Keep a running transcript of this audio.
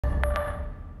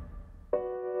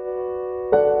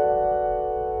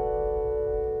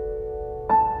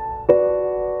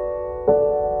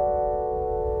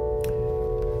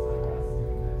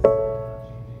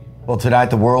Well, tonight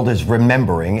the world is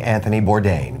remembering Anthony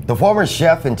Bourdain, the former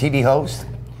chef and TV host,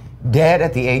 dead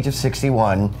at the age of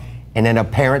 61 in an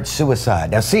apparent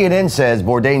suicide. Now, CNN says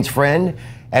Bourdain's friend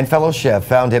and fellow chef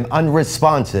found him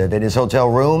unresponsive in his hotel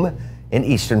room in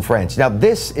eastern France. Now,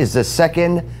 this is the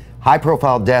second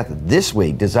high-profile death this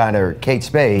week. Designer Kate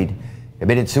Spade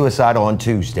admitted suicide on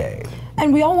Tuesday.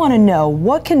 And we all want to know,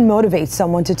 what can motivate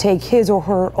someone to take his or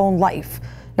her own life?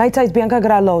 Night Side's Bianca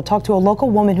Gralo talked to a local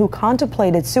woman who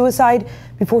contemplated suicide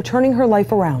before turning her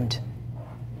life around.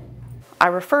 I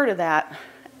refer to that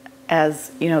as,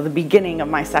 the beginning of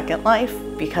my second life,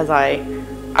 because I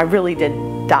really did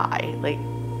die. Like,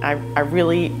 I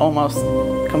really almost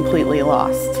completely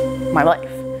lost my life.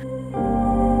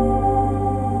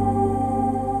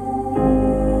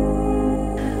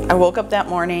 I woke up that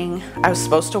morning. I was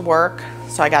supposed to work,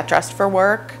 so I got dressed for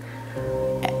work,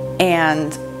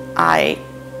 and I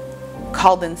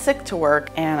called in sick to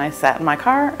work, and I sat in my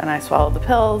car and I swallowed the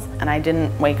pills, and I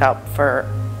didn't wake up for,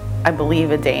 I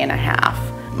believe, a day and a half.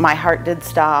 My heart did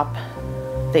stop.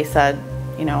 They said,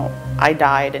 I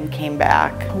died and came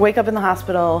back. Wake up in the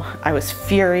hospital, I was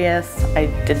furious. I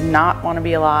did not want to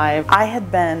be alive. I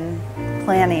had been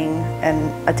planning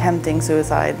and attempting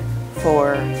suicide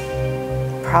for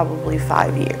probably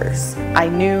 5 years. I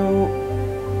knew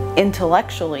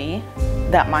intellectually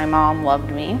that my mom loved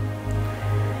me,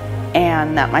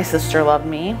 and that my sister loved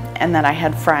me, and that I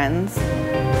had friends,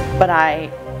 but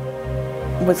I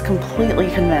was completely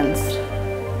convinced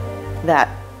that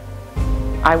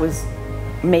I was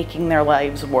making their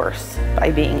lives worse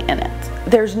by being in it.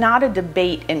 There's not a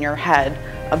debate in your head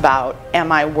about,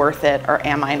 am I worth it or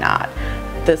am I not?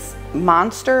 This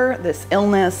monster, this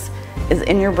illness is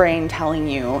in your brain telling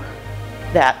you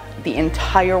that the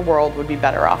entire world would be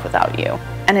better off without you.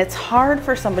 And it's hard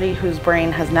for somebody whose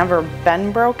brain has never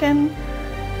been broken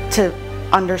to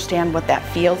understand what that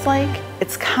feels like.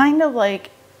 It's kind of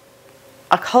like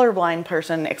a colorblind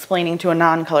person explaining to a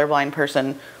non-colorblind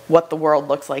person what the world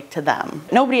looks like to them.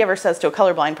 Nobody ever says to a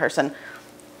colorblind person,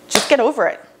 just get over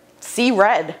it. See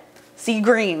red, see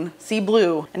green, see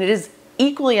blue. And it is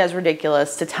equally as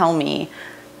ridiculous to tell me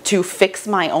to fix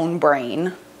my own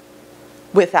brain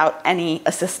without any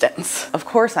assistance. Of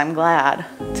course, I'm glad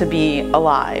to be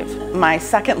alive. My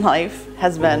second life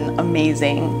has been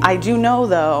amazing. I do know,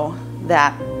 though,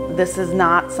 that this is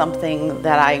not something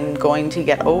that I'm going to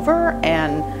get over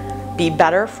and be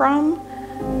better from.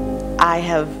 I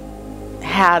have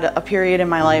had a period in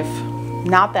my life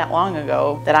not that long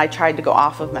ago that I tried to go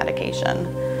off of medication,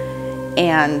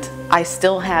 and I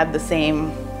still had the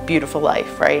same beautiful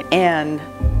life, right? And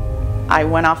I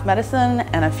went off medicine,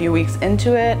 and a few weeks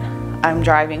into it, I'm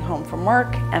driving home from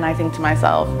work, and I think to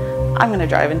myself, I'm gonna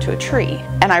drive into a tree.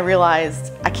 And I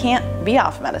realized I can't be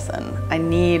off medicine. I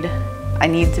need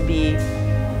to be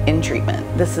in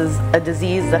treatment. This is a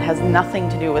disease that has nothing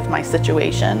to do with my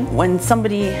situation. When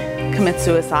somebody commits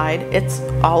suicide, it's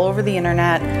all over the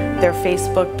internet. Their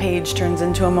Facebook page turns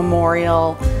into a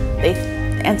memorial.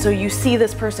 And so you see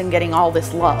this person getting all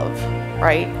this love,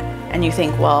 right? And you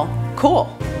think, well,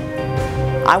 cool.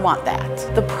 I want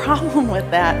that. The problem with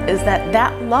that is that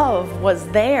that love was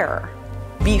there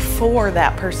before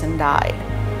that person died,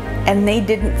 and they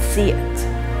didn't see it.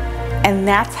 And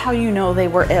that's how you know they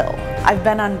were ill. I've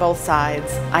been on both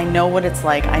sides. I know what it's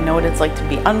like. I know what it's like to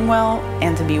be unwell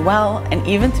and to be well, and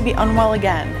even to be unwell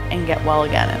again and get well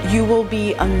again. You will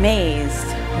be amazed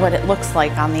what it looks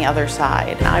like on the other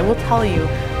side. And I will tell you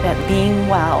that being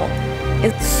well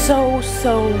is so,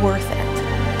 so worth it.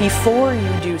 Before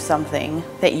you do something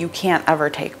that you can't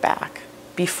ever take back,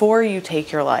 before you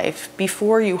take your life,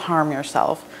 before you harm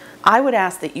yourself, I would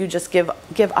ask that you just give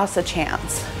us a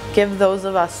chance. Give those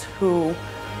of us who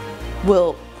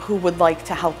would like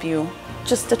to help you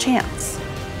just a chance.